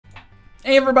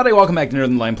Hey everybody, welcome back to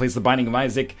Northern Lion Plays The Binding of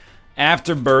Isaac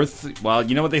Afterbirth. Well,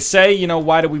 you know what they say,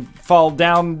 why do we fall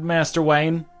down, Master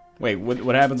Wayne? Wait,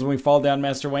 what happens when we fall down,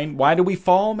 Master Wayne? Why do we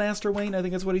fall, Master Wayne? I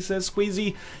think that's what he says.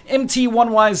 Squeezy,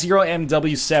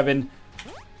 MT1Y0MW7,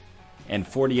 and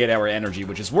 48-hour energy,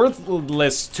 which is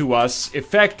worthless to us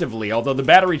effectively, although the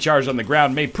battery charge on the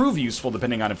ground may prove useful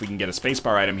depending on if we can get a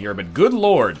spacebar item here, but good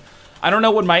lord. I don't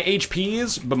know what my HP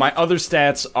is, but my other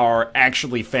stats are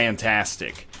actually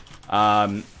fantastic.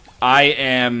 I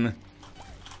am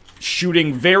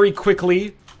shooting very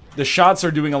quickly. The shots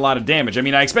are doing a lot of damage. I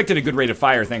mean, I expected a good rate of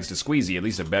fire thanks to Squeezy, at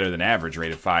least a better than average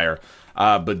rate of fire.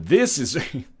 But this is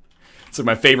it's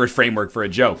my favorite framework for a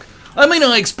joke. I mean,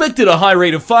 I expected a high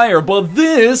rate of fire, but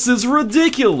this is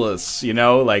ridiculous.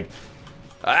 Like,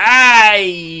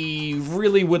 I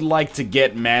really would like to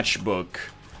get Matchbook.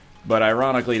 But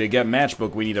ironically, to get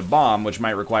Matchbook, we need a bomb, which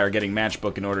might require getting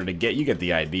Matchbook in order to get... You get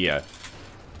the idea.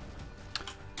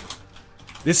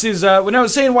 This is, when I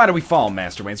was saying why do we fall,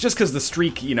 Master Wayne, it's just because the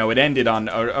streak, it ended on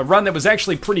a run that was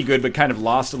actually pretty good, but kind of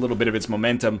lost a little bit of its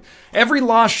momentum. Every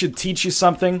loss should teach you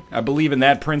something. I believe in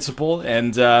that principle,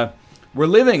 and we're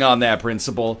living on that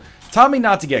principle. Taught me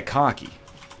not to get cocky.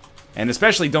 And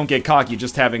especially don't get cocky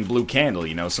just having blue candle,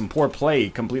 Some poor play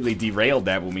completely derailed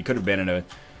that when we could have been in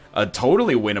a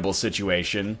totally winnable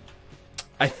situation.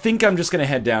 I think I'm just going to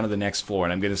head down to the next floor,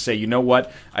 and I'm going to say, you know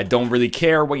what? I don't really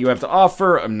care what you have to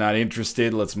offer. I'm not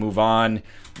interested. Let's move on.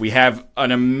 We have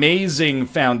an amazing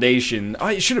foundation.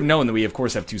 I should have known that we, of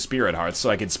course, have 2 spirit hearts,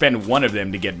 so I could spend one of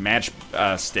them to get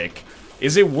Matchstick.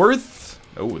 Is it worth...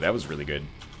 Oh, that was really good.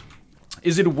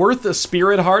 Is it worth a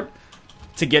spirit heart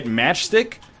to get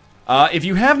Matchstick? If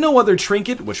you have no other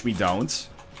trinket, which we don't...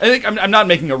 I think I'm not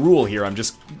making a rule here. I'm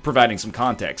just providing some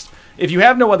context. If you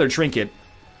have no other trinket...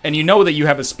 and you know that you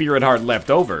have a spirit heart left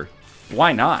over,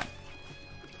 why not?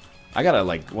 I gotta,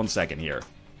 1 second here.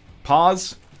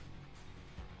 Pause.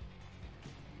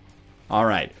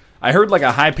 Alright. I heard,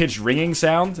 a high-pitched ringing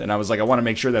sound, and I was like, I want to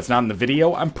make sure that's not in the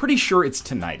video. I'm pretty sure it's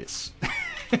tinnitus.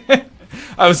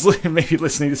 I was maybe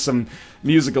listening to some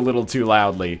music a little too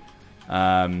loudly.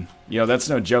 That's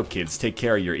no joke, kids. Take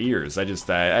care of your ears. I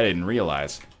didn't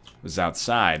realize. Was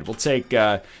outside. We'll take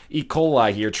E.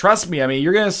 coli here. Trust me, I mean,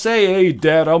 you're gonna say, hey,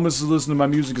 Dad, I'll listen to my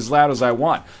music as loud as I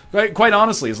want. Quite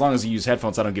honestly, as long as you use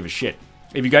headphones, I don't give a shit.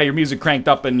 If you got your music cranked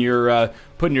up and you're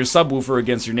putting your subwoofer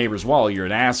against your neighbor's wall, you're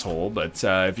an asshole. But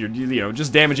if you're,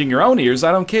 just damaging your own ears,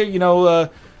 I don't care,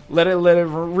 let it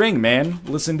ring, man.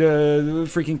 Listen to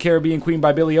freaking Caribbean Queen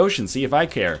by Billy Ocean, see if I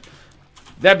care.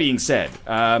 That being said,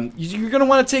 you're gonna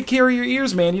want to take care of your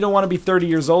ears, man. You don't want to be 30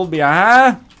 years old and be,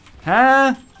 huh?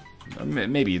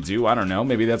 Maybe you do, I don't know.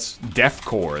 Maybe that's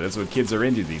deathcore. That's what kids are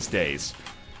into these days.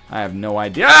 I have no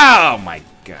idea. Oh my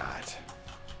god.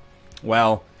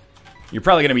 Well, you're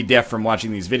probably going to be deaf from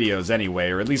watching these videos anyway,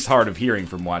 or at least hard of hearing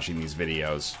from watching these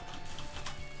videos.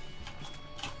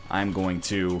 I'm going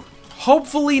to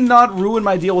hopefully not ruin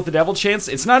my deal with the devil chance.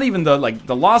 It's not even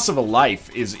the loss of a life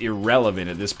is irrelevant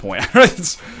at this point.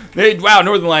 Wow,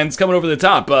 Northern Lion's coming over the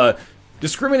top.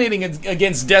 Discriminating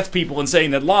against deaf people and saying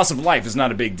that loss of life is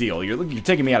not a big deal. You're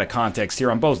taking me out of context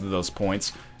here on both of those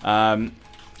points. The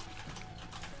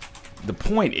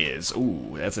point is...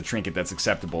 Ooh, that's a trinket that's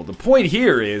acceptable. The point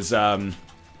here is,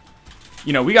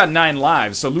 we got 9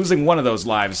 lives, so losing one of those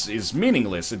lives is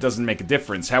meaningless. It doesn't make a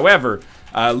difference. However,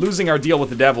 losing our deal with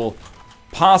the devil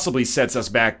possibly sets us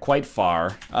back quite far.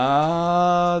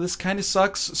 This kind of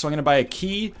sucks, so I'm going to buy a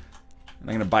key. I'm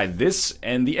going to buy this,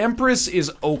 and the Empress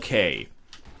is okay.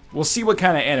 We'll see what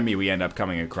kind of enemy we end up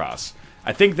coming across.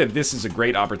 I think that this is a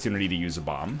great opportunity to use a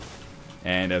bomb.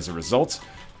 And as a result,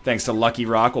 thanks to Lucky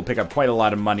Rock, we'll pick up quite a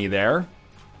lot of money there.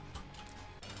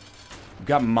 We've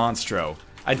got Monstro.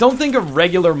 I don't think a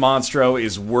regular Monstro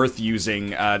is worth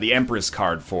using the Empress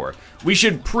card for. We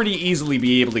should pretty easily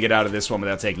be able to get out of this one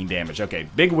without taking damage. Okay,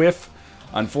 big whiff,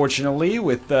 unfortunately,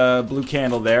 with blue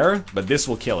candle there, but this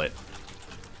will kill it.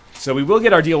 So we will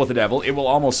get our deal with the devil. It will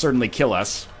almost certainly kill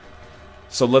us.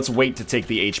 So let's wait to take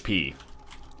the HP.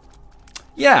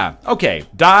 Yeah, okay.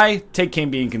 Die, take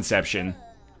Cambion Conception.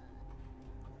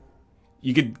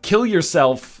 You could kill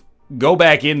yourself, go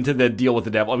back into the deal with the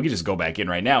devil. We could just go back in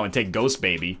right now and take Ghost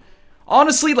Baby.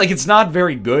 Honestly, it's not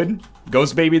very good.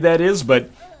 Ghost Baby, that is, but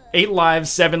 8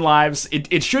 lives, 7 lives,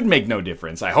 it should make no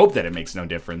difference. I hope that it makes no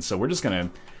difference. So we're just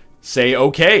gonna say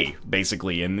okay,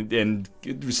 basically, and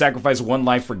sacrifice 1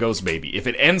 life for Ghost Baby. If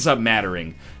it ends up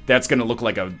mattering, that's gonna look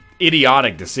like a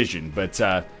idiotic decision,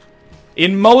 but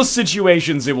in most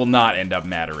situations it will not end up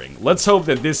mattering. Let's hope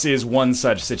that this is one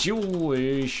such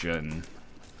situation.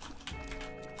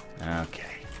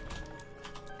 Okay.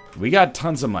 We got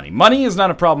tons of money. Money is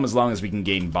not a problem as long as we can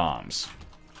gain bombs.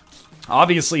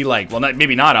 Obviously, like, well,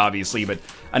 maybe not obviously, but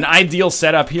an ideal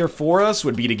setup here for us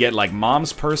would be to get, like,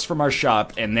 Mom's Purse from our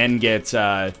shop, and then get,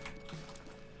 ooh,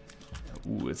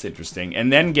 it's interesting.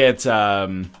 And then get,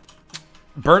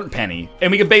 Burnt Penny.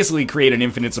 And we could basically create an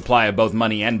infinite supply of both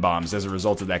money and bombs as a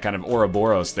result of that kind of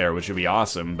Ouroboros there, which would be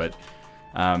awesome. But,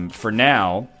 for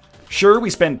now, sure, we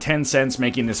spent 10 cents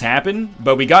making this happen,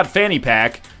 but we got Fanny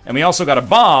Pack, and we also got a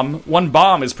bomb. One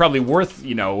bomb is probably worth,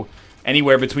 you know,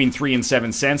 anywhere between 3 and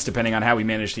 7 cents, depending on how we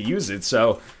manage to use it.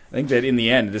 So I think that in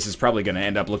the end, this is probably going to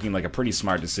end up looking like a pretty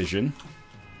smart decision.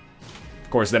 Of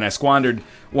course, then I squandered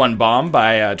one bomb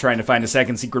by trying to find a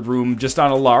second secret room just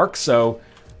on a lark. So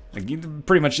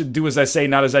pretty much do as I say,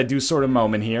 not as I do sort of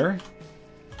moment here.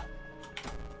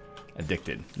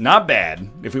 Addicted. Not bad.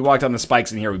 If we walked on the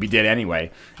spikes in here, we'd be dead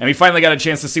anyway. And we finally got a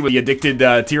chance to see what the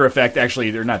addicted tier effect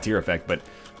actually, or not tier effect, but,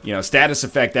 you know, status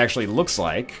effect actually looks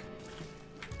like.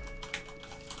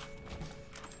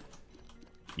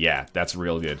 Yeah, that's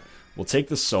real good. We'll take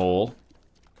the soul.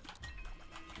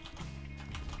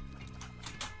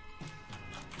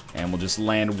 And we'll just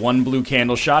land one blue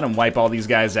candle shot and wipe all these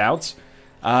guys out.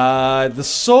 The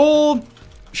soul,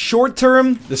 short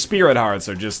term, the spirit hearts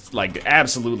are just, like,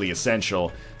 absolutely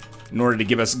essential in order to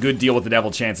give us good deal with the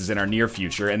devil chances in our near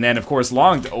future. And then, of course,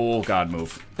 oh, God,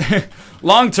 move.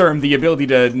 Long term, the ability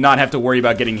to not have to worry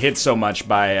about getting hit so much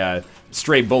by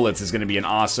stray bullets is going to be an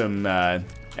awesome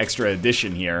extra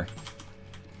addition here.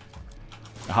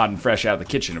 Hot and fresh out of the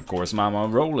kitchen, of course. Mama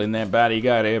rolling that body,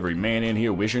 got every man in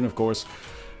here wishing, of course.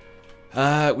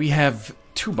 We have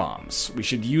 2 bombs. We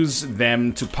should use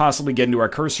them to possibly get into our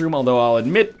curse room, although I'll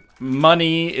admit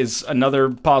money is another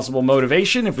possible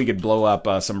motivation. If we could blow up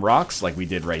some rocks like we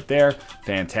did right there.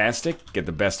 Fantastic. Get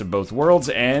the best of both worlds.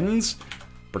 And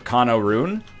Bracano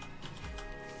rune.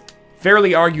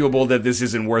 Fairly arguable that this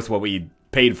isn't worth what we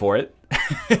paid for it.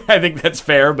 I think that's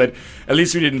fair, but at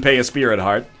least we didn't pay a spirit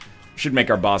heart. Should make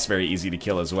our boss very easy to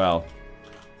kill as well.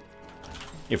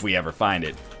 If we ever find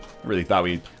it. I really thought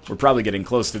we're probably getting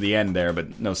close to the end there,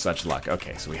 but no such luck.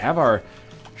 Okay, so we have our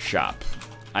shop.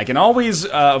 I can always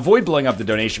avoid blowing up the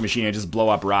donation machine and just blow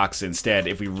up rocks instead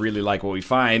if we really like what we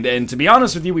find. And to be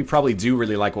honest with you, we probably do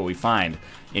really like what we find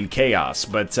in Chaos.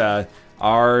 But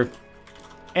our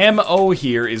MO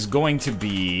here is going to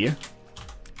be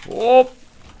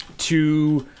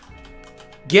to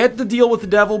get the deal with the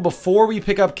devil before we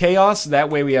pick up Chaos. That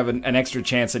way we have an extra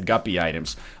chance at guppy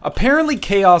items. Apparently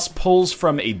Chaos pulls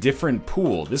from a different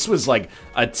pool. This was like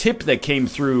a tip that came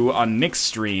through on Nick's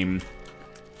stream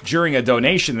during a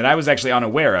donation that I was actually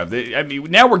unaware of. I mean,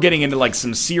 now we're getting into like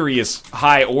some serious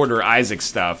high order Isaac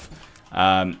stuff.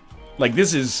 Like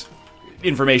this is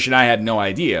information I had no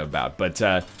idea about, but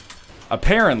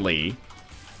apparently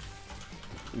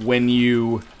when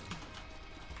you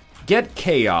get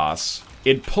Chaos,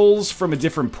 it pulls from a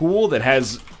different pool that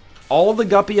has all the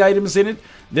guppy items in it,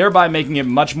 thereby making it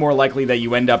much more likely that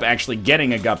you end up actually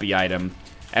getting a guppy item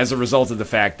as a result of the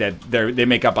fact that they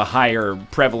make up a higher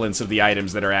prevalence of the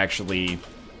items that are actually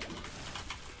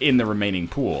in the remaining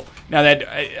pool. Now, that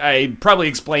I probably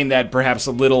explained that perhaps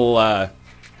a little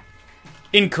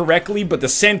incorrectly, but the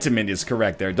sentiment is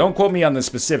correct there. Don't quote me on the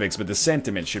specifics, but the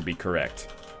sentiment should be correct.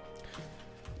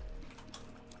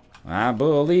 I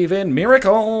believe in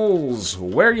miracles.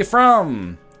 Where are you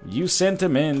from? You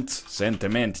sentiment.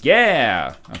 Sentiment.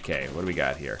 Yeah. Okay, what do we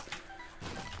got here?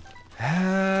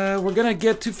 We're gonna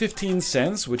get to 15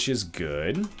 cents, which is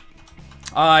good.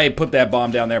 I put that bomb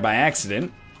down there by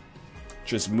accident.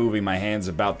 Just moving my hands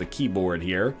about the keyboard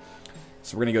here.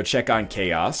 So we're gonna go check on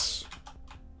Chaos.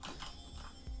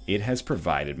 It has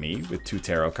provided me with 2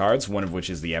 tarot cards, one of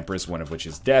which is the Empress, one of which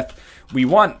is Death. We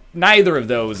want neither of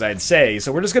those, I'd say,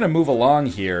 so we're just going to move along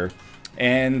here.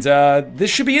 And this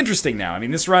should be interesting now. I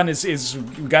mean, this run is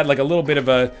we've got like a little bit of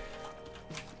a,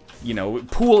 you know,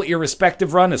 pool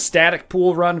irrespective run, a static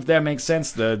pool run, if that makes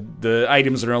sense. The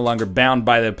items are no longer bound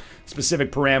by the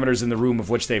specific parameters in the room of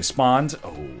which they've spawned.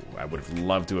 Oh, I would have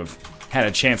loved to have had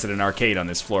a chance at an arcade on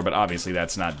this floor, but obviously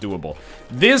that's not doable.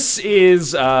 This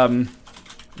is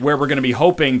where we're going to be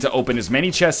hoping to open as many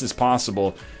chests as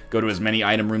possible, go to as many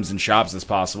item rooms and shops as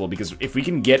possible, because if we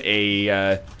can get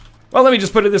a... well, let me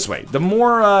just put it this way. The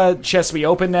more chests we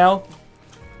open now,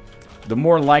 the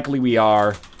more likely we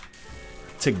are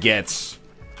to get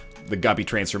the guppy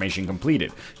transformation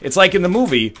completed. It's like in the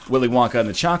movie, Willy Wonka and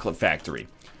the Chocolate Factory.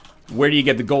 Where do you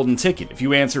get the golden ticket? If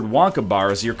you answered Wonka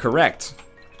bars, you're correct.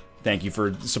 Thank you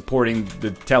for supporting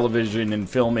the television and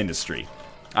film industry.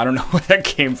 I don't know where that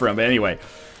came from, but anyway.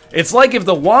 It's like if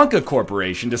the Wonka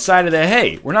Corporation decided that,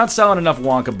 hey, we're not selling enough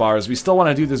Wonka bars, we still want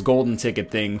to do this golden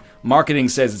ticket thing. Marketing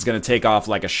says it's going to take off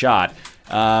like a shot.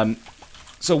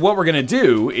 So what we're going to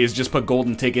do is just put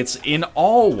golden tickets in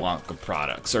all Wonka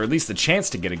products, or at least the chance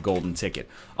to get a golden ticket.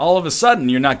 All of a sudden,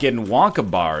 you're not getting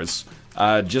Wonka bars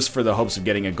just for the hopes of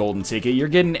getting a golden ticket. You're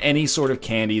getting any sort of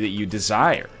candy that you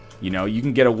desire. You know, you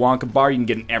can get a Wonka bar, you can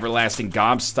get an everlasting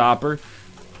gobstopper,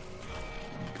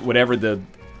 whatever the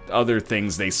other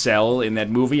things they sell in that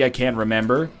movie, I can't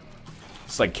remember.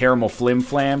 It's like caramel flim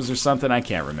flams or something, I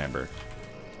can't remember.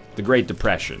 The Great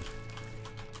Depression.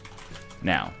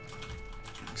 Now,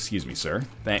 excuse me, sir.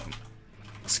 Hey,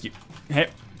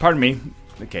 pardon me.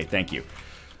 Okay, thank you.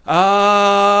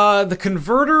 The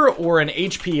converter or an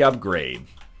HP upgrade?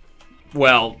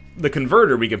 Well, the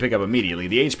converter we can pick up immediately.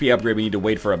 The HP upgrade, we need to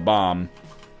wait for a bomb.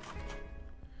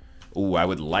 Ooh, I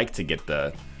would like to get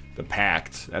the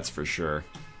pact, that's for sure.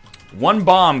 One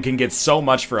bomb can get so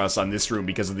much for us on this room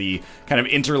because of the kind of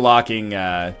interlocking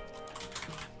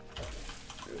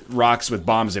rocks with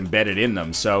bombs embedded in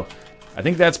them. So I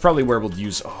think that's probably where we'll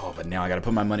use... Oh, but now I gotta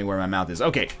put my money where my mouth is.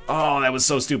 Okay. Oh, that was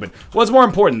so stupid. What's more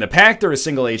important, the pact or a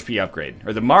single HP upgrade?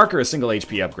 Or the mark or a single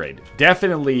HP upgrade?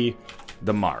 Definitely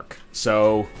the mark.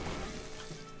 So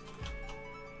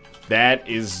that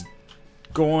is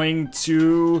going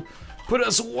to put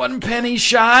us 1 penny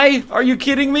shy. Are you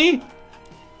kidding me?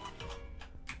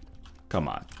 Come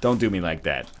on, don't do me like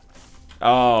that.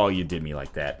 Oh, you did me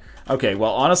like that. Okay,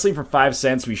 well, honestly, for 5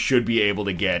 cents, we should be able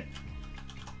to get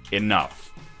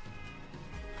enough.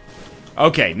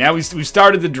 Okay, now we've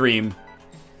started the dream.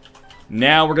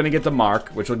 Now we're gonna get the mark,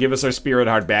 which will give us our spirit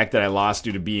heart back that I lost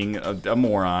due to being a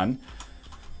moron.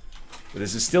 But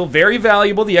this is still very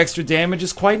valuable. The extra damage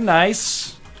is quite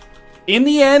nice. In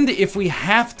the end, if we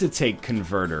have to take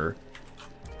converter,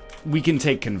 we can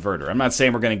take converter. I'm not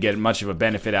saying we're going to get much of a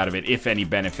benefit out of it, if any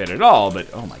benefit at all, but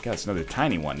oh my god, it's another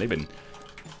tiny one. They've been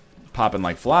popping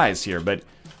like flies here, but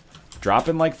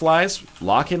dropping like flies?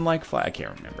 Locking like flies? I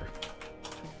can't remember.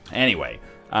 Anyway,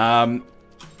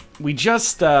 we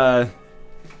just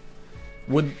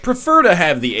would prefer to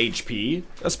have the HP,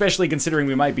 especially considering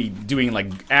we might be doing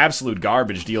like absolute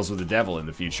garbage deals with the devil in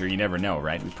the future. You never know,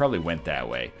 right? We probably went that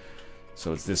way.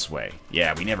 So it's this way.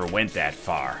 Yeah, we never went that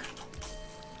far.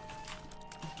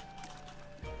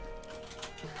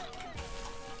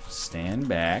 Stand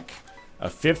back. A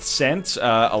 5th cent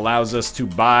allows us to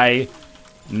buy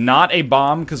not a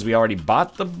bomb, because we already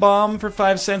bought the bomb for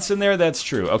 5 cents in there. That's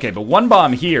true. Okay, but 1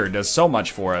 bomb here does so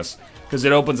much for us, because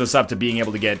it opens us up to being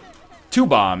able to get 2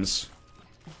 bombs.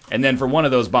 And then for one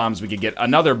of those bombs, we could get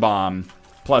another bomb,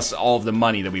 plus all of the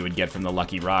money that we would get from the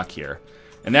Lucky Rock here.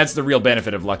 And that's the real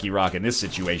benefit of Lucky Rock in this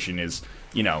situation is,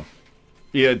 you know,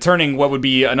 turning what would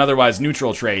be an otherwise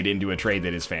neutral trade into a trade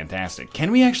that is fantastic.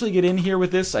 Can we actually get in here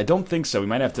with this? I don't think so. We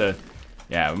might have to...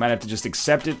 Yeah, we might have to just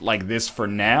accept it like this for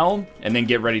now, and then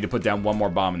get ready to put down 1 more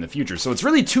bomb in the future. So it's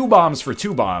really 2 bombs for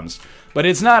 2 bombs, but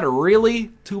it's not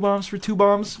really 2 bombs for 2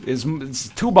 bombs. It's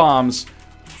 2 bombs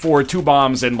for 2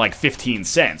 bombs and like 15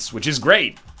 cents, which is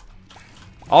great.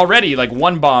 Already, like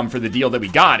 1 bomb for the deal that we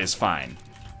got is fine.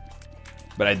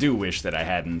 But I do wish that I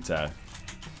hadn't,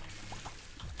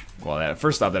 well,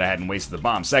 first off, that I hadn't wasted the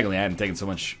bomb. Secondly, I hadn't taken so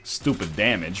much stupid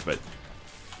damage, but...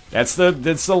 That's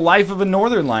the life of a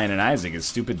Northern Lion and Isaac, is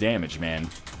stupid damage, man.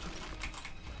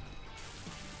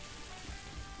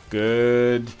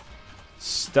 Good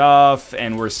stuff,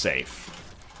 and we're safe.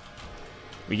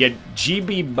 We get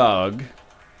GB Bug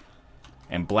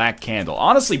and Black Candle.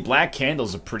 Honestly, Black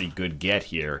Candle's a pretty good get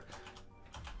here.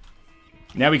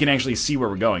 Now we can actually see where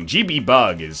we're going. GB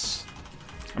Bug is,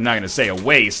 I'm not going to say a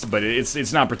waste, but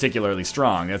it's not particularly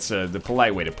strong. That's the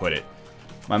polite way to put it.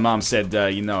 My mom said,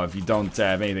 you know, if you don't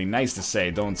have anything nice to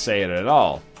say, don't say it at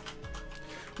all.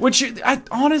 Which,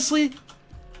 honestly,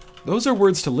 those are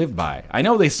words to live by. I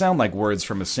know they sound like words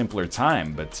from a simpler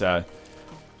time, but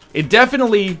it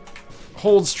definitely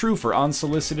holds true for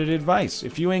unsolicited advice.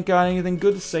 If you ain't got anything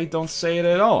good to say, don't say it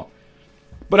at all.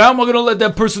 But how am I going to let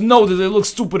that person know that they look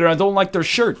stupid and I don't like their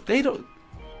shirt?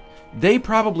 They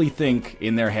probably think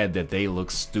in their head that they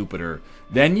look stupider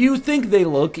than you think they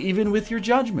look, even with your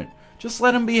judgment. Just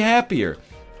let them be happier.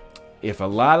 If a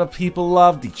lot of people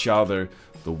loved each other,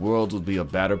 the world would be a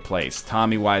better place.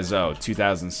 Tommy Wiseau,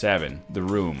 2007, The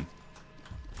Room.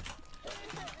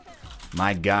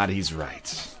 My God, he's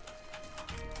right.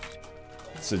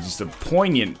 It's just a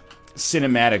poignant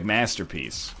cinematic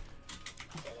masterpiece.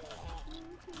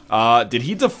 Did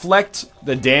he deflect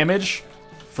the damage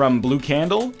from Blue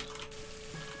Candle?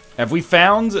 Have we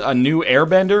found a new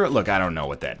airbender? Look, I don't know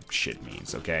what that shit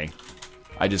means, okay?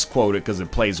 I just quote it because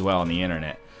it plays well on the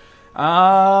internet.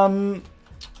 Look,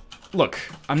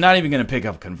 I'm not even going to pick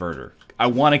up Converter. I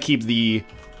want to keep the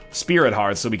Spirit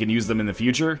Hearts so we can use them in the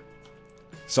future.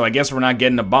 So I guess we're not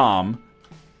getting a bomb.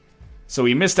 So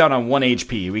we missed out on 1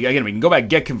 HP. We can go back,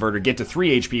 get Converter, get to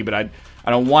 3 HP, but I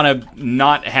don't want to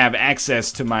not have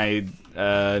access to my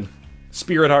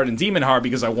Spirit Heart and Demon Heart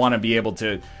because I want to be able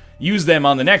to use them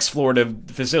on the next floor to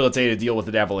facilitate a deal with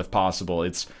the devil if possible.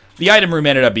 The item room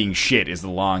ended up being shit is the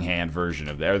longhand version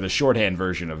of that, or the shorthand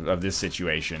version of this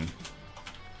situation.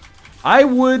 I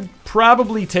would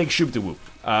probably take Shoop to Whoop.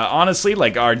 Honestly,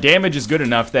 like, our damage is good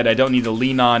enough that I don't need to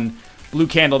lean on Blue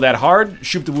Candle that hard.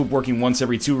 Shoop to Whoop working once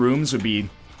every 2 rooms would be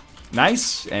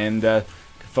nice, and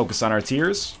focus on our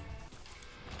tiers.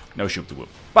 No Shoop to Whoop.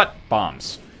 But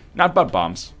bombs. Not butt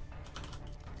bombs.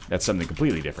 That's something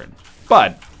completely different.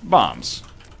 But bombs.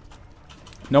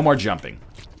 No more jumping.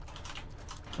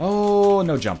 Oh,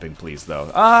 no jumping, please,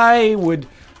 though. I would...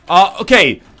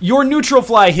 okay, your neutral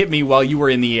fly hit me while you were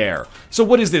in the air. So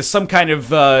what is this? Some kind of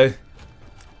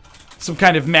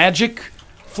magic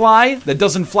fly that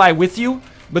doesn't fly with you,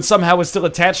 but somehow is still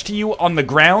attached to you on the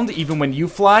ground, even when you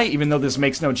fly, even though this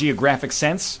makes no geographic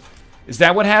sense? Is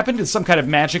that what happened? Is some kind of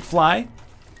magic fly?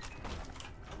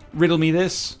 Riddle me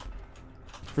this.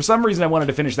 For some reason I wanted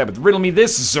to finish that, but riddle me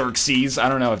this, Xerxes. I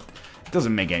don't know if... It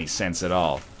doesn't make any sense at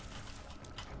all.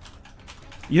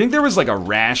 You think there was, like, a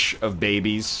rash of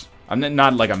babies? I'm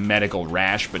not like a medical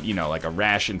rash, but, you know, like a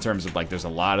rash in terms of, like, there's a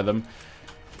lot of them.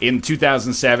 In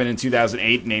 2007 and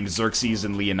 2008, named Xerxes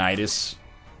and Leonidas.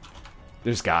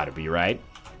 There's gotta be, right?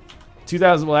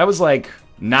 2000, well, that was, like,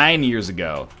 9 years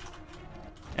ago.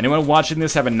 Anyone watching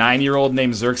this have a 9-year-old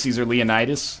named Xerxes or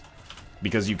Leonidas?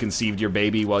 Because you conceived your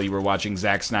baby while you were watching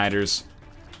Zack Snyder's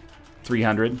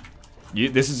 300?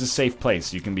 This is a safe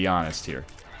place, you can be honest here.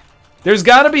 There's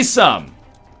gotta be some!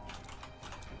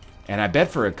 And I bet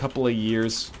for a couple of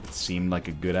years, it seemed like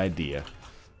a good idea.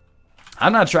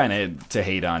 I'm not trying to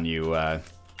hate on you.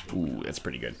 Ooh, that's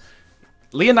pretty good.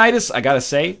 Leonidas, I gotta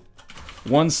say,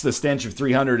 once the stench of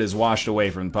 300 is washed away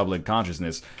from public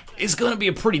consciousness, is gonna be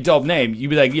a pretty dope name. You'd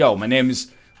be like, yo, my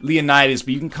name's Leonidas,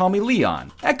 but you can call me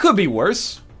Leon. That could be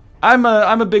worse. I'm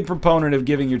a big proponent of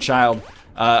giving your child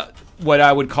what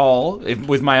I would call,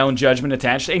 with my own judgment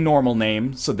attached, a normal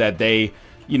name, so that they...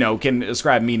 you know, can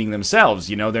ascribe meaning themselves,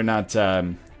 you know? They're not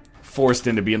forced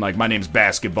into being like, my name's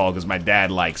Basketball because my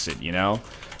dad likes it, you know?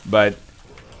 But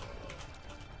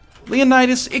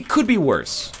Leonidas, it could be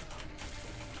worse.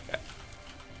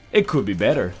 It could be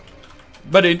better.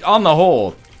 But on the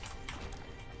whole,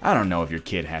 I don't know if your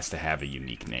kid has to have a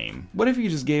unique name. What if you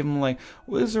just gave him, like,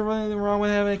 is there anything wrong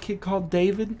with having a kid called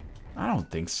David? I don't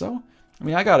think so. I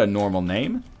mean, I got a normal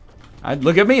name.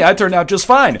 Look at me, I turned out just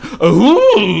fine.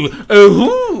 Ooh,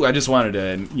 ooh. I just wanted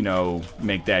to, you know,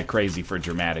 make that crazy for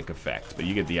dramatic effect, but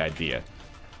you get the idea.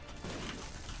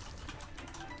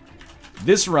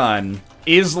 This run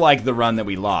is like the run that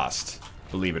we lost,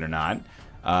 believe it or not,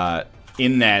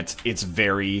 in that it's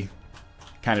very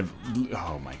kind of,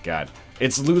 oh my god,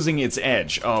 it's losing its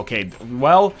edge. Oh, okay,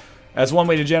 well, that's one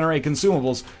way to generate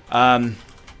consumables.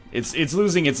 It's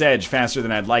losing its edge faster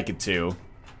than I'd like it to.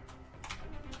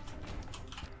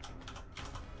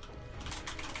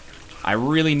 I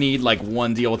really need, like,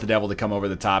 one deal with the devil to come over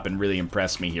the top and really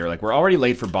impress me here. Like, we're already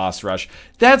late for boss rush.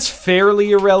 That's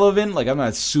fairly irrelevant. Like, I'm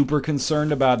not super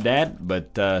concerned about that,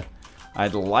 but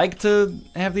I'd like to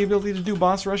have the ability to do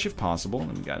boss rush if possible.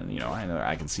 And got, you know,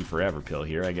 I can see forever pill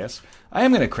here, I guess. I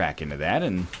am going to crack into that,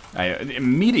 and I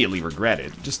immediately regret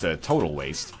it. Just a total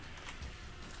waste.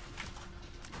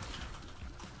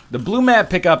 The blue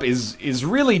map pickup is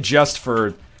really just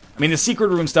for... I mean, the secret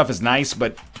room stuff is nice,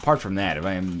 but apart from that, if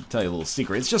I can tell you a little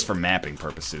secret, it's just for mapping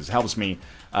purposes. It helps me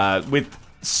with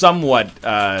somewhat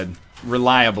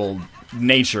reliable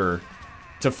nature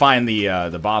to find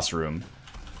the boss room.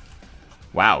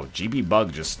 Wow, GB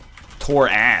Bug just tore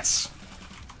ass.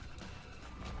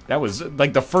 That was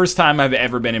like the first time I've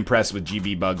ever been impressed with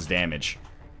GB Bug's damage.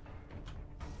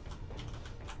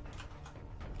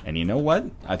 And you know what?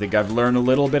 I think I've learned a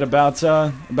little bit about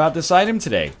this item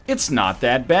today. It's not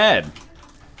that bad.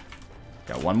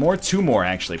 Got one more? 2 more,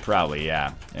 actually, probably,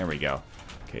 yeah. There we go.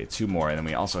 Okay, 2 more, and then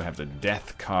we also have the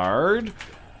death card,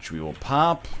 which we will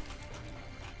pop.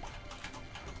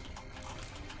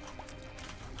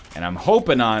 And I'm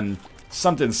hoping on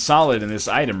something solid in this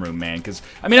item room, man, because,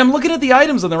 I mean, I'm looking at the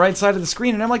items on the right side of the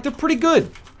screen, and I'm like, they're pretty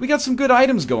good. We got some good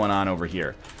items going on over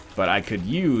here. But I could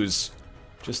use...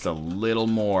 just a little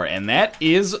more, and that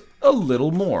is a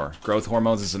little more. Growth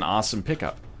hormones is an awesome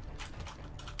pickup.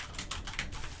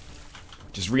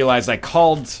 Just realized I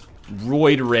called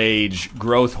roid rage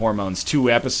growth hormones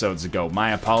 2 episodes ago.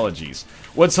 My apologies.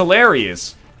 What's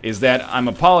hilarious is that I'm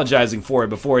apologizing for it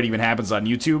before it even happens on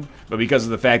YouTube, but because of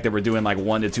the fact that we're doing like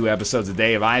 1 to 2 episodes a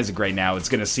day of Isaac right now, it's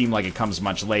gonna seem like it comes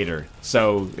much later.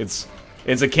 So it's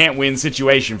a can't-win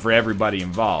situation for everybody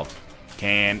involved.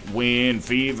 Can't win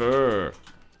fever.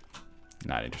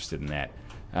 Not interested in that.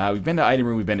 We've been to item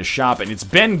room, we've been to shop, and it's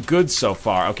been good so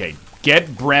far. Okay,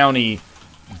 get Brownie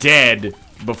dead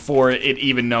before it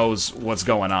even knows what's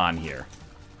going on here.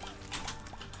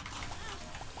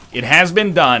 It has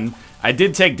been done. I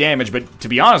did take damage, but to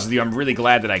be honest with you, I'm really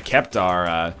glad that I kept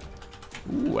our,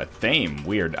 ooh, a theme.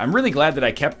 Weird. I'm really glad that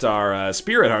I kept our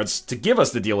Spirit Hearts to give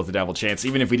us the deal with the devil chance,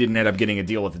 even if we didn't end up getting a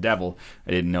deal with the devil.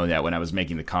 I didn't know that when I was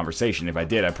making the conversation. If I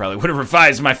did, I probably would have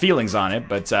revised my feelings on it,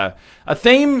 but a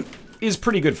theme is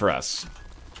pretty good for us.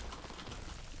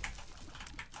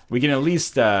 We can at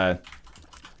least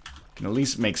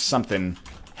make something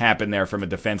happen there from a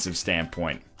defensive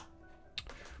standpoint.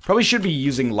 Probably should be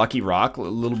using Lucky Rock a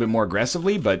little bit more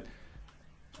aggressively, but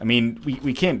I mean,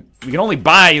 we can only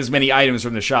buy as many items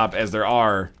from the shop as there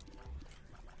are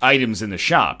items in the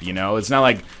shop, you know? It's not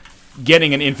like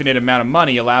getting an infinite amount of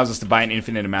money allows us to buy an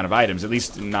infinite amount of items, at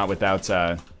least not without,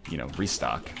 you know,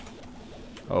 restock.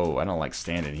 Oh, I don't like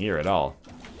standing here at all.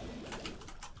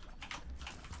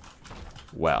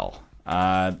 Well,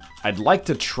 I'd like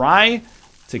to try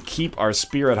to keep our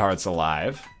Spirit Hearts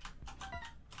alive.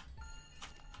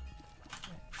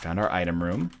 Found our item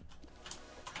room.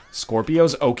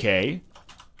 Scorpio's okay.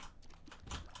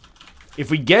 If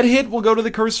we get hit, we'll go to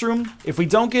the curse room. If we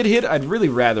don't get hit, I'd really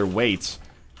rather wait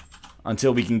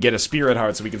until we can get a Spirit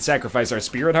Heart so we can sacrifice our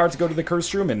Spirit Heart to go to the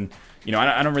curse room. And, you know,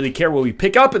 I don't really care what we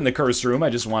pick up in the curse room.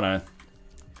 I just want to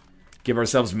give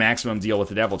ourselves maximum deal with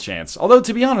the devil chance. Although,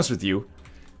 to be honest with you,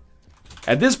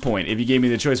 at this point, if you gave me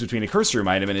the choice between a curse room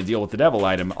item and a deal with the devil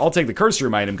item, I'll take the curse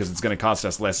room item because it's going to cost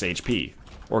us less HP.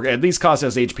 Or at least cost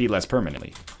us HP less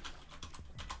permanently.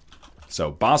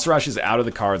 So, Boss Rush is out of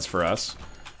the cards for us.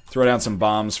 Throw down some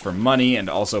bombs for money and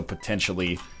also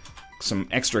potentially some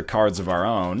extra cards of our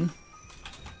own.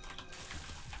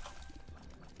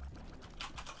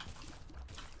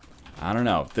 I don't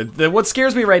know. What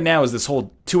scares me right now is this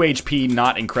whole 2 HP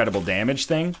not incredible damage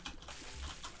thing.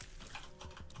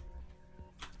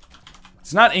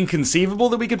 It's not inconceivable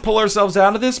that we could pull ourselves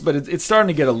out of this, but it's starting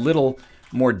to get a little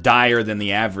more dire than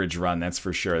the average run, that's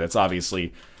for sure. That's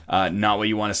obviously not what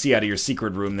you want to see out of your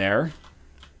secret room there.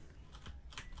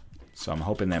 So I'm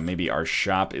hoping that maybe our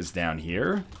shop is down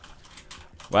here.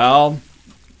 Well,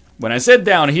 when I said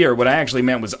down here, what I actually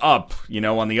meant was up, you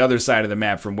know, on the other side of the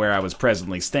map from where I was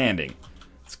presently standing.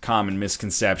 It's a common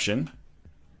misconception.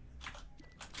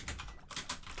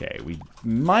 Okay, we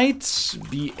might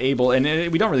be able, and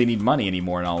we don't really need money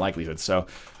anymore in all likelihood, so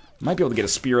might be able to get a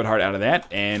Spirit Heart out of that,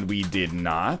 and we did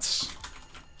not.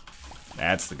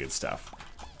 That's the good stuff.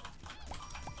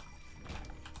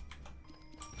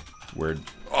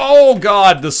 Oh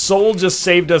god, the soul just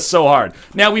saved us so hard.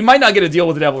 Now, we might not get a deal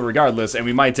with the devil regardless, and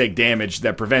we might take damage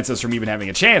that prevents us from even having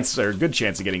a chance, or a good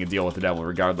chance of getting a deal with the devil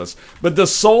regardless. But the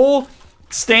soul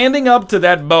standing up to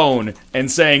that bone and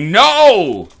saying,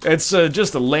 no! It's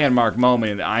just a landmark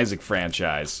moment in the Isaac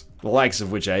franchise, the likes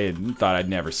of which I thought I'd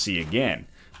never see again.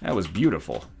 That was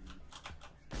beautiful.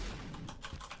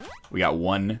 We got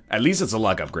one, at least it's a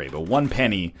luck upgrade, but 1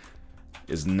 penny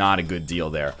is not a good deal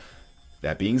there.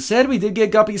 That being said, we did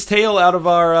get Guppy's tail out of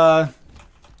our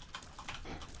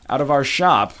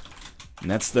shop. And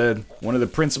that's one of the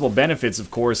principal benefits, of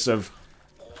course, of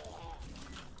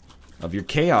your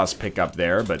chaos pickup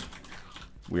there, but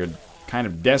we're kind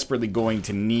of desperately going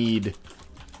to need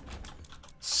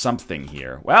something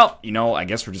here. Well, you know, I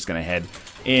guess we're just gonna head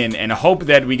in and hope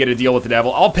that we get a deal with the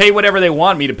devil. I'll pay whatever they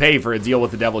want me to pay for a deal with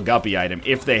the devil Guppy item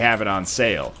if they have it on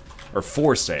sale or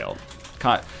for sale.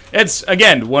 It's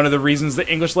again one of the reasons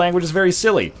the English language is very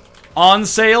silly. On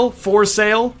sale, for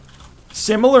sale,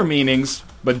 similar meanings,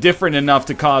 but different enough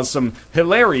to cause some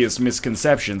hilarious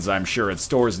misconceptions, I'm sure, at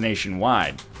stores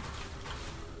nationwide.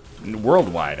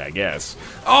 Worldwide, I guess.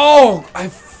 Oh, I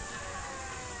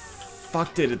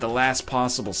fucked it at the last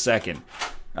possible second.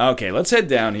 Okay, let's head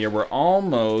down here. We're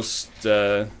almost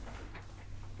Guppy.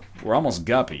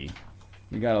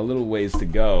 We got a little ways to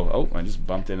go. Oh, I just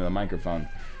bumped into the microphone.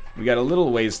 We got a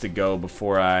little ways to go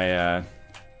before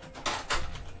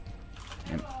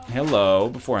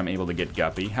before I'm able to get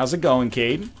Guppy. How's it going,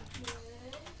 Cade?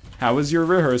 How was your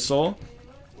rehearsal?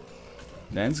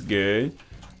 That's good.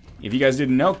 If you guys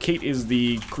didn't know, Kate is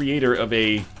the creator of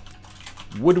a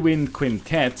woodwind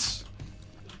quintet.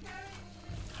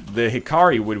 The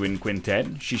Hikari Woodwind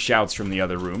Quintet. She shouts from the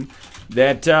other room.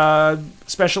 that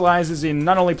specializes in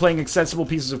not only playing accessible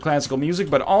pieces of classical music,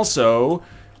 but also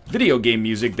video game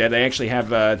music that they actually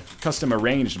have custom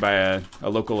arranged by a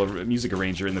local music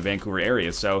arranger in the Vancouver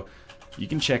area. So you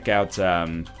can check out,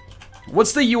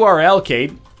 what's the URL,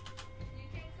 Kate? You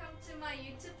can come to my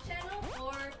YouTube channel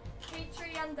or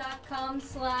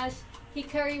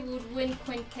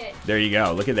patreon.com/HikariWoodwindQuintet. There you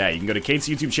go. Look at that. You can go to Kate's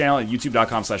YouTube channel at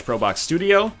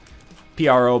youtube.com/ProBoxStudio,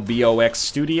 PROBOX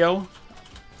Studio.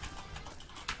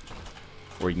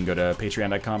 Or you can go to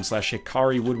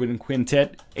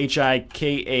patreon.com/HikariWoodwindQuintet,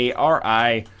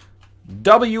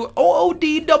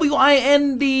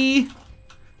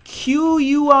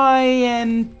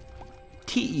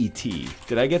 HikariWoodwindQuintet.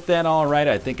 Did I get that all right?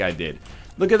 I think I did.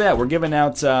 Look at that. We're giving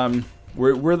out,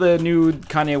 we're the new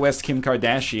Kanye West, Kim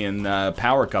Kardashian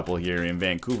power couple here in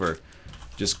Vancouver.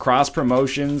 Just cross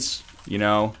promotions, you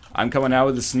know. I'm coming out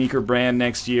with a sneaker brand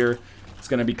next year. It's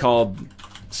going to be called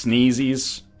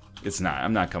Sneezies. It's not.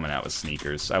 I'm not coming out with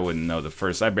sneakers. I wouldn't know the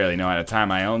first. I barely know how to tie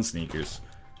my own sneakers.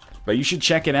 But you should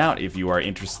check it out if you are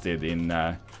interested in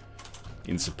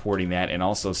supporting that, and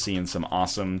also seeing some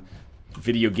awesome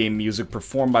video game music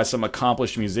performed by some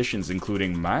accomplished musicians,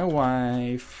 including my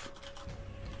wife.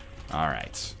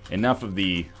 Alright. Enough of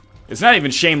the... It's not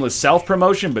even shameless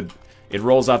self-promotion, but it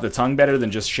rolls off the tongue better than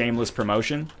just shameless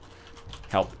promotion.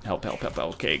 Help.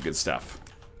 Okay, good stuff.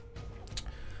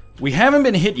 We haven't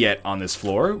been hit yet on this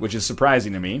floor, which is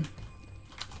surprising to me.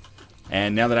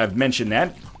 And now that I've mentioned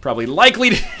that, probably likely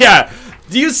to... Yeah!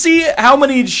 Do you see how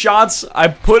many shots I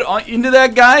put into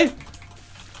that guy?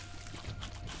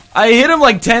 I hit him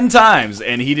like 10 times,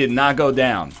 and he did not go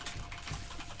down.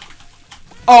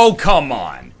 Oh, come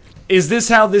on. Is this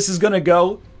how this is gonna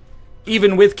go?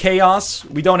 Even with chaos,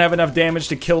 we don't have enough damage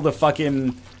to kill the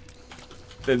fucking...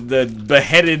 The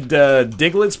beheaded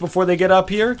Diglets before they get up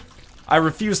here? I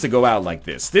refuse to go out like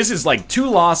this. This is like 2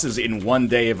 losses in 1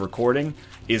 day of recording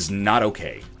is not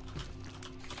okay.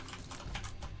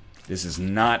 This is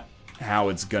not how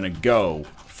it's gonna go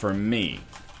for me.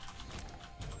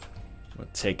 We'll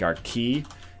take our key,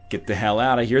 get the hell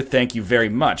out of here. Thank you very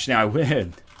much. Now, I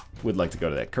would like to go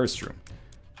to that cursed room.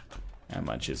 That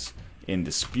much is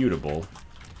indisputable.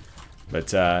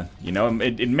 But, you know,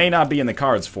 it may not be in the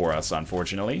cards for us,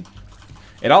 unfortunately.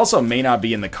 It also may not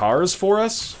be in the cars for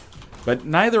us. But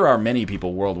neither are many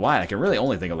people worldwide. I can really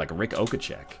only think of like Rick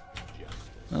Okachek.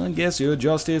 I guess your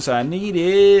justice I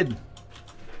needed.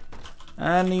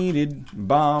 I needed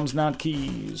bombs, not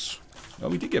keys. Oh,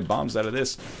 we did get bombs out of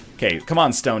this. Okay, come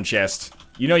on, Stone Chest.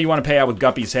 You know you want to pay out with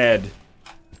Guppy's head.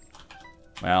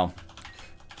 Well,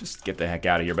 just get the heck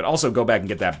out of here. But also go back and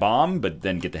get that bomb, but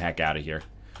then get the heck out of here.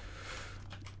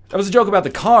 That was a joke about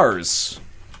the cars.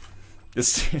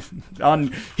 This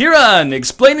on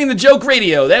Explaining the Joke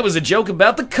Radio. That was a joke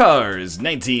about the cars.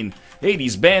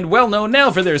 1980s band, well known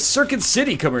now for their Circuit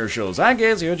City commercials. I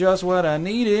guess you're just what I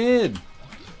needed.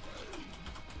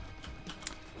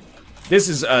 This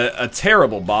is a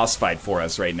terrible boss fight for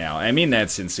us right now. I mean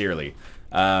that sincerely.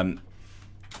 Mama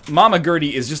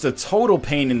Gertie is just a total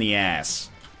pain in the ass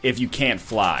if you can't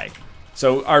fly.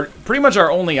 So pretty much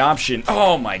our only option.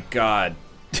 Oh my god.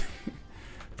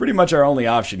 Pretty much our only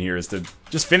option here is to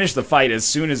just finish the fight as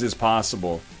soon as is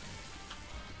possible.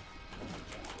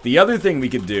 The other thing we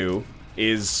could do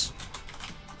is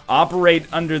operate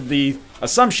under the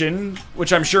assumption,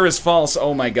 which I'm sure is false,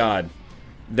 oh my god,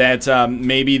 that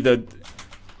maybe the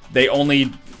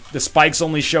spikes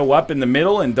only show up in the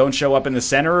middle and don't show up in the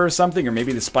center or something, or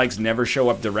maybe the spikes never show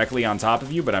up directly on top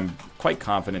of you, but I'm quite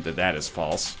confident that that is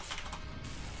false.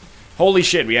 Holy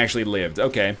shit, we actually lived.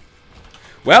 Okay.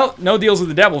 Well, no deals with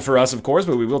the devil for us, of course,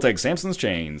 but we will take Samson's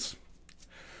chains.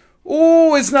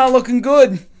 Ooh, it's not looking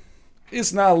good.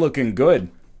 It's not looking good.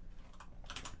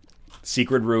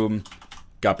 Secret room,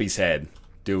 Guppy's head.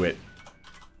 Do it.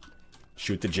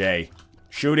 Shoot the J.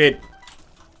 Shoot it.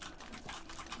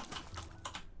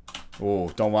 Oh,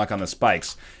 don't walk on the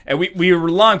spikes. And we were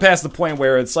long past the point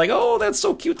where it's like, oh, that's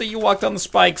so cute that you walked on the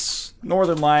spikes,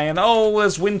 Northern Lion. Oh,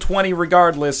 let's win 20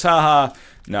 regardless, haha.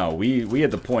 No, we at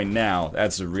the point now,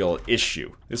 that's a real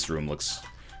issue. This room looks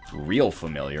real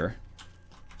familiar.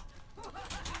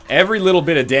 Every little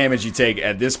bit of damage you take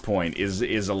at this point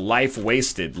is a life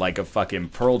wasted, like a fucking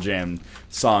Pearl Jam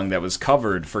song that was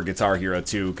covered for Guitar Hero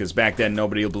 2, because back then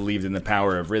nobody believed in the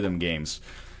power of rhythm games.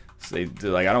 So they're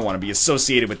like, I don't want to be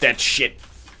associated with that shit.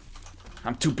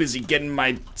 I'm too busy getting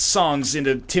my songs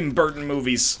into Tim Burton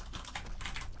movies.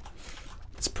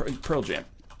 It's Pearl Jam.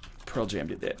 Pearl Jam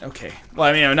did that. Okay. Well,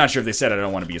 I mean, I'm not sure if they said I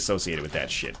don't want to be associated with that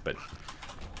shit, but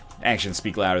Actions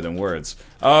speak louder than words.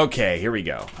 Okay, here we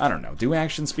go. I don't know. Do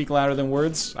actions speak louder than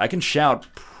words? I can shout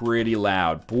pretty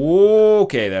loud.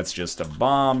 Okay, that's just a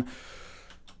bomb.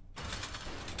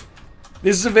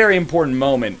 This is a very important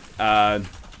moment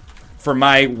for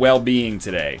my well-being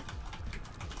today.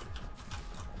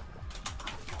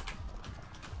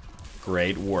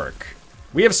 Great work.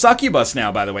 We have Succubus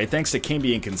now, by the way, thanks to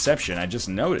Cambion Conception. I just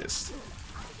noticed.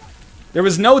 There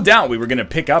was no doubt we were going to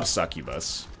pick up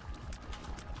Succubus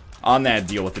on that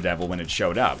deal with the devil when it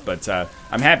showed up, but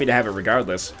I'm happy to have it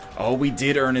regardless. Oh, we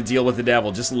did earn a deal with the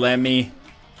devil. Just let me...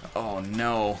 Oh,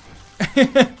 no.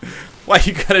 Why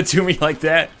you gotta do me like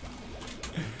that?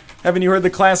 Haven't you heard the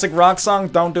classic rock song,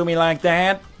 Don't Do Me Like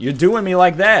That? You're doing me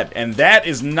like that, and that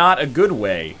is not a good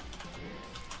way.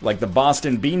 Like the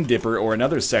Boston Bean Dipper or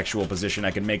another sexual position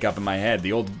I can make up in my head.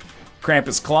 The old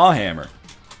Krampus Clawhammer.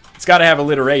 It's gotta have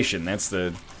alliteration. That's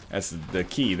the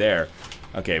key there.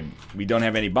 Okay, we don't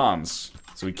have any bombs,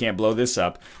 so we can't blow this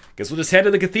up. Guess we'll just head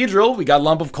to the cathedral. We got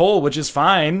Lump of Coal, which is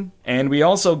fine. And we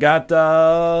also got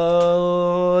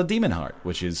Demon Heart,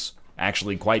 which is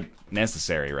actually quite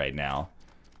necessary right now.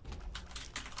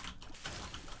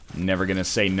 Never gonna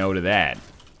say no to that.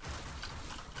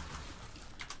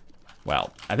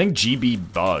 Well, I think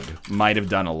GB Bug might have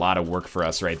done a lot of work for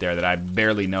us right there that I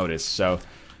barely noticed. So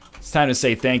it's time to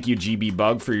say thank you, GB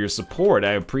Bug, for your support.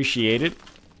 I appreciate it.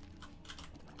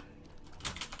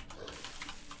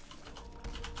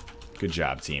 Good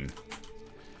job, team.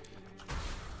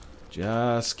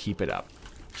 Just keep it up.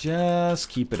 Just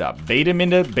keep it up. Bait him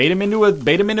into a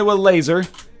laser.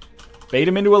 Bait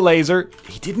him into a laser.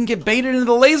 He didn't get baited into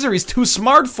the laser. He's too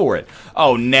smart for it.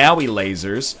 Oh, now he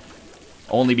lasers.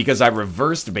 Only because I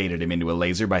reversed baited him into a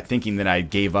laser by thinking that I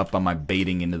gave up on my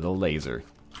baiting into the laser.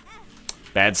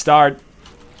 Bad start.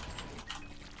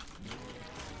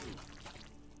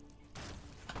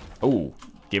 Oh,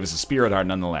 gave us a Spirit Heart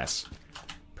nonetheless.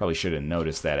 Probably should have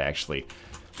noticed that, actually.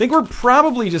 I think we're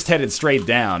probably just headed straight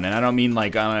down, and I don't mean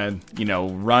like on a, you know,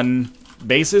 run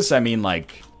basis. I mean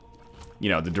like, you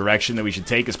know, the direction that we should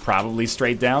take is probably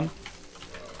straight down.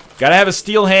 Gotta have a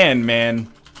steel hand,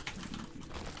 man.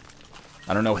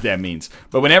 I don't know what that means.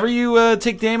 But whenever you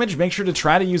take damage, make sure to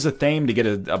try to use a Thame to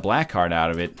get a black card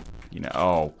out of it. You know,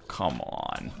 oh, come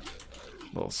on. A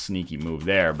little sneaky move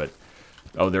there, but...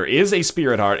 Oh, there is a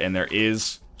Spirit Heart, and there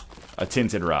is a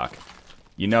Tinted Rock.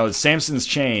 You know, Samson's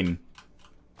Chain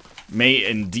may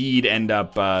indeed end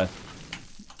up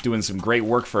doing some great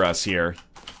work for us here.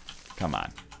 Come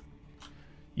on.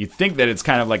 You think that it's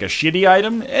kind of like a shitty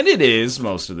item, and it is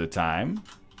most of the time.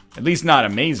 At least not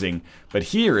amazing, but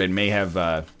here it may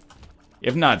have,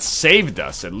 if not saved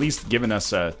us, at least given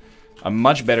us a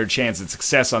much better chance at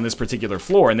success on this particular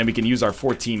floor, and then we can use our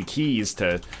 14 keys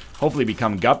to hopefully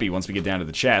become Guppy once we get down to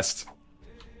the chest.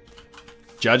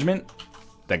 Judgment?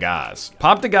 The Gauze.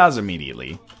 Pop the Gauze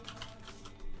immediately.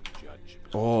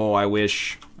 Oh, I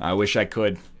wish I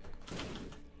could.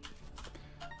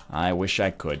 I wish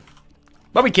I could.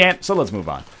 But we can't, so let's move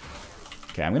on.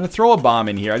 Okay, I'm gonna throw a bomb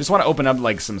in here. I just want to open up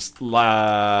like some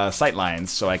sight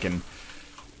lines so I can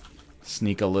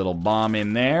sneak a little bomb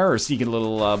in there, or sneak a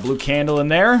little blue candle in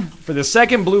there. For the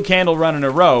second blue candle run in a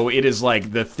row, it is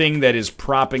like the thing that is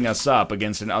propping us up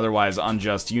against an otherwise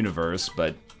unjust universe,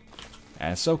 but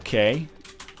that's okay.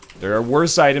 There are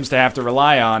worse items to have to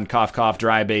rely on. Cough, cough,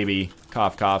 dry baby.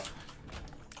 Cough, cough.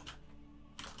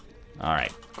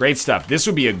 Alright, great stuff. This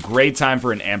would be a great time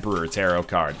for an Emperor Tarot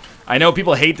card. I know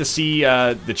people hate to see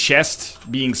the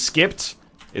chest being skipped.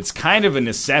 It's kind of a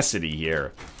necessity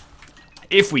here.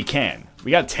 If we can.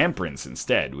 We got Temperance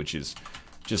instead, which is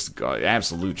just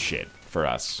absolute shit for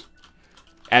us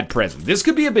at present. This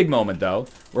could be a big moment, though.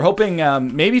 We're hoping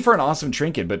maybe for an awesome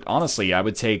trinket, but honestly, I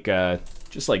would take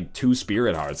just like 2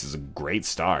 Spirit Hearts is a great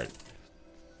start.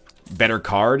 Better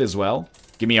card as well.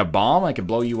 Give me a bomb, I can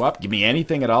blow you up. Give me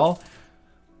anything at all.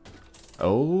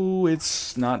 Oh,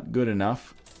 it's not good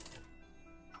enough.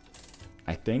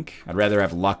 I think. I'd rather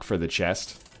have luck for the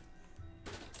chest.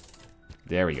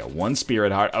 There we go. 1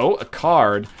 Spirit Heart. Oh, a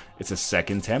card. It's a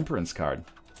second Temperance card.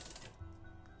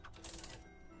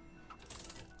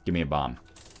 Give me a bomb.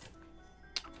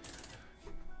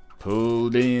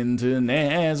 Pulled into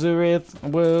Nazareth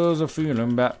was a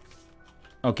feeling about...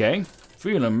 Okay.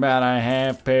 Feeling about a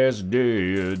half past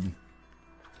dead.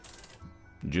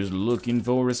 Just looking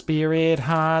for a Spirit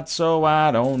Heart so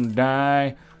I don't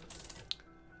die.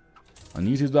 On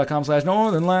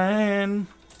youtube.com/northernline.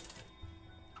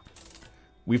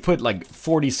 We've put like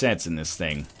 40 cents in this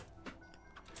thing.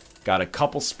 Got a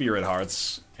couple Spirit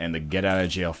Hearts and the get out of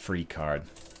jail free card.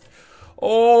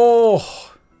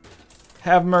 Oh,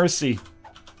 have mercy.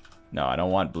 No, I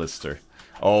don't want Blister.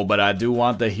 Oh, but I do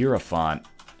want the Hierophant.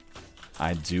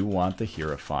 I do want the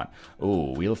Hierophant.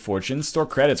 Ooh, Wheel of Fortune. Store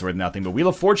credits worth nothing, but Wheel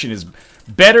of Fortune is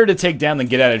better to take down than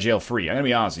get out of jail free. I'm gonna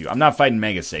be honest with you. I'm not fighting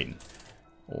Mega Satan.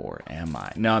 Or am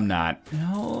I? No, I'm not.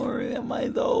 Or am I,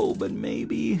 though? But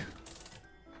maybe.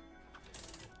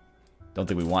 Don't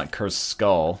think we want Cursed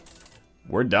Skull.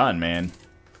 We're done, man.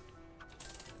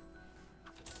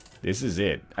 This is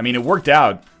it. I mean, it worked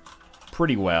out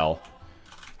pretty well.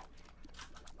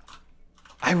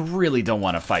 I really don't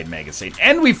want to fight Mega Satan.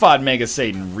 And we fought Mega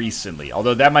Satan recently.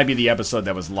 Although that might be the episode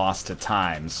that was lost to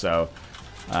time. So,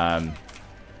 I'm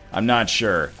not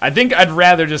sure. I think I'd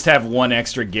rather just have one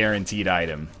extra guaranteed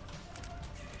item.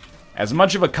 As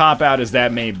much of a cop-out as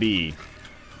that may be.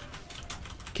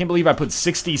 Can't believe I put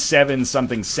 67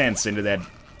 something cents into that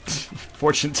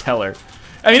fortune teller.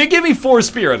 I mean, it gave me 4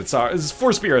 spirit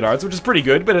hearts, which is pretty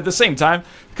good. But at the same time,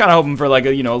 kind of hoping for like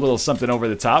a, you know, a little something over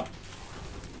the top.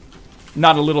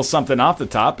 Not a little something off the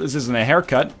top. This isn't a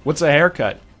haircut. What's a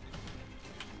haircut?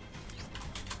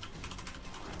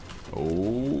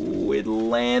 Oh, it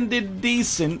landed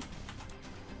decent.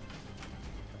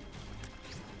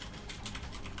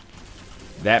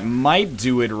 That might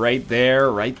do it right there,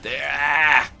 right there.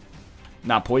 Ah!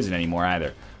 Not poison anymore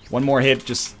either. One more hit,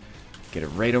 just get it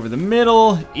right over the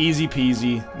middle. Easy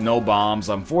peasy, no bombs,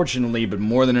 unfortunately, but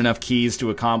more than enough keys to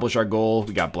accomplish our goal.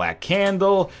 We got Black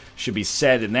Candle, should be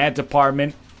set in that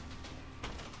department.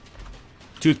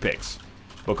 Toothpicks,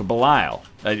 Book of Belial,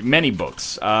 many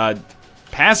books.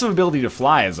 Passive ability to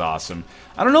fly is awesome.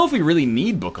 I don't know if we really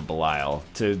need Book of Belial,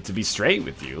 to be straight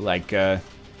with you. Like,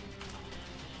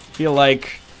 feel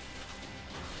like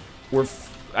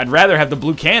I'd rather have the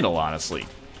blue candle, honestly.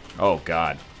 Oh,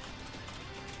 God.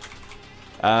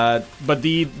 But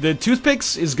the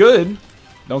toothpicks is good.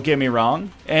 Don't get me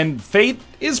wrong. And Fate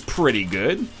is pretty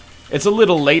good. It's a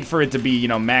little late for it to be, you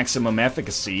know, maximum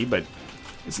efficacy, but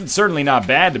it's certainly not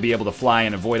bad to be able to fly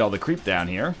and avoid all the creep down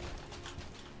here.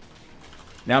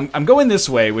 Now, I'm going this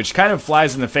way, which kind of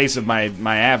flies in the face of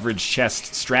my average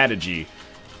chest strategy.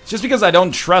 Just because I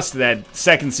don't trust that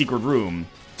second secret room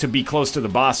to be close to the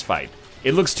boss fight.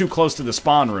 It looks too close to the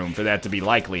spawn room for that to be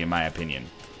likely, in my opinion.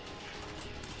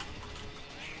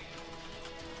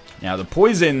 Now, the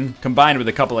poison, combined with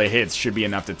a couple of hits, should be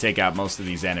enough to take out most of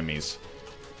these enemies.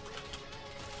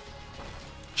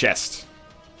 Chest.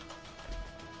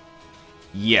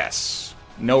 Yes.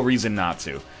 No reason not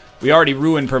to. We already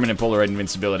ruined permanent Polaroid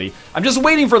invincibility. I'm just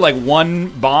waiting for, like, one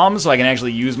bomb so I can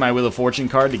actually use my Wheel of Fortune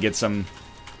card to get some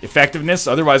effectiveness.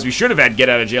 Otherwise, we should have had get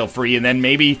out of jail free, and then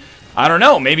maybe, I don't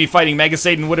know, maybe fighting Mega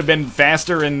Satan would have been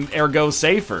faster and ergo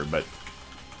safer, but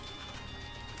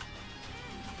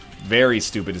very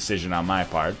stupid decision on my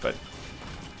part, but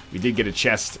we did get a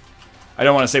chest. I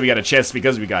don't want to say we got a chest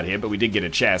because we got hit, but we did get a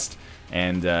chest,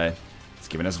 and it's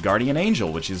given us Guardian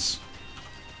Angel, which is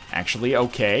actually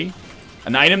okay.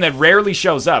 An item that rarely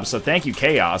shows up, so thank you,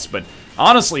 Chaos, but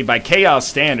honestly, by Chaos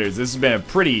standards, this has been a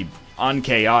pretty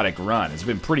unchaotic run. It's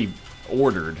been pretty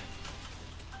ordered.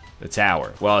 The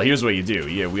tower. Well, here's what you do.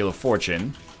 You get Wheel of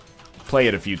Fortune, play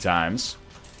it a few times,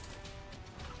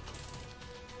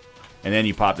 and then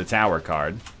you pop the tower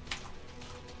card.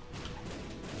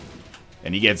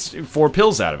 And he gets 4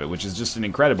 pills out of it, which is just an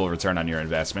incredible return on your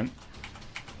investment.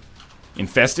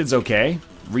 Infested's okay.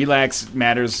 Relax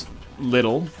matters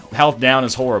little. Health down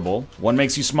is horrible. One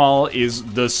makes you small is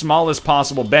the smallest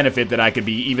possible benefit that I could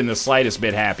be even the slightest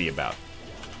bit happy about.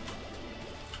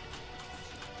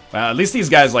 Well, at least these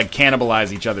guys, like,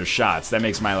 cannibalize each other's shots. That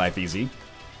makes my life easy.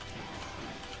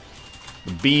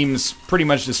 The beams pretty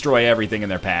much destroy everything in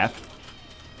their path.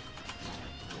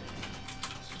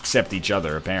 Except each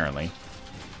other, apparently.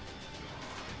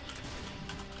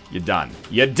 You're done.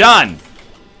 You're done!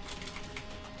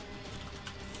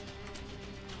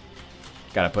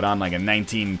 Gotta put on, like, a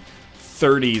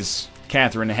 1930s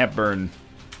Katharine Hepburn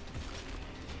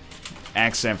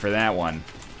accent for that one.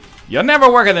 You'll never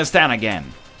work in this town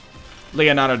again.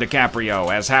 Leonardo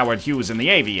DiCaprio as Howard Hughes in The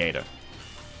Aviator.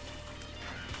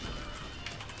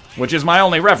 Which is my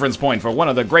only reference point for one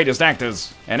of the greatest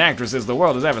actors and actresses the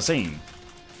world has ever seen.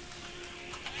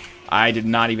 I did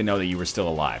not even know that you were still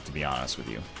alive, to be honest with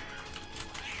you.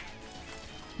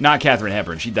 Not Katharine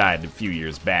Hepburn, she died a few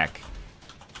years back.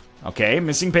 Okay,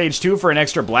 missing page 2 for an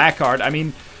extra black card. I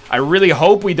mean, I really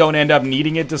hope we don't end up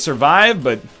needing it to survive,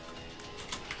 but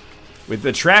with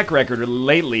the track record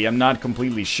lately, I'm not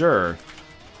completely sure.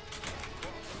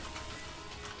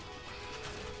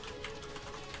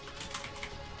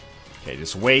 Okay,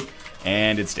 just wait,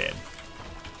 and it's dead.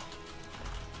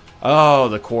 Oh,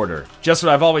 the quarter. Just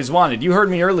what I've always wanted. You heard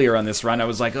me earlier on this run. I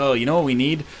was like, oh, you know what we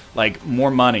need? Like,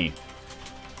 more money.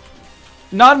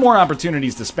 not more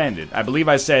opportunities to spend it. I believe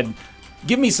I said,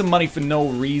 give me some money for no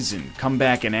reason. Come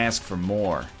back and ask for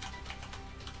more.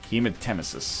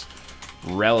 Hematemesis.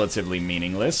 Relatively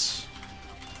meaningless.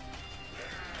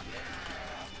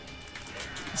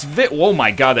 It's oh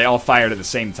my god, they all fired at the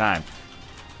same time.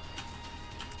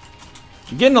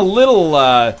 I'm getting a little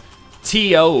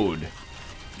TO'd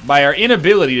by our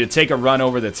inability to take a run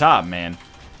over the top, man.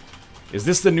 Is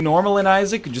this the new normal in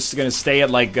Isaac? Just gonna stay at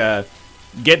like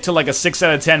get to like a 6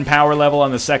 out of 10 power level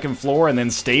on the second floor and then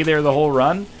stay there the whole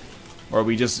run? Or are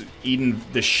we just eating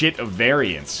the shit of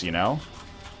variance, you know?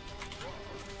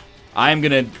 I'm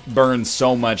gonna burn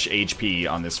so much HP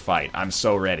on this fight. I'm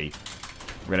so ready.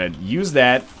 We're gonna use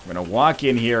that. We're gonna walk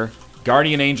in here.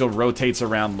 Guardian Angel rotates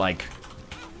around like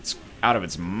it's out of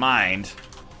its mind.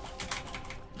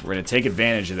 We're gonna take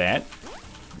advantage of that.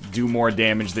 Do more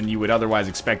damage than you would otherwise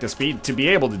expect us to be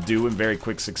able to do in very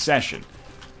quick succession.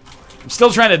 I'm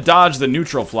still trying to dodge the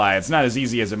neutral fly. It's not as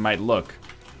easy as it might look.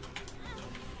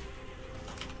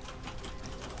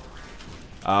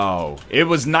 Oh, it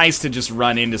was nice to just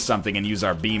run into something and use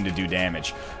our beam to do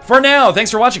damage. For now, thanks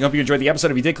for watching. Hope you enjoyed the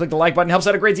episode. If you did, click the like button. Helps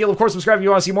out a great deal. Of course, subscribe if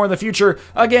you want to see more in the future.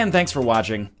 Again, thanks for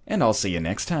watching, and I'll see you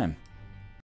next time.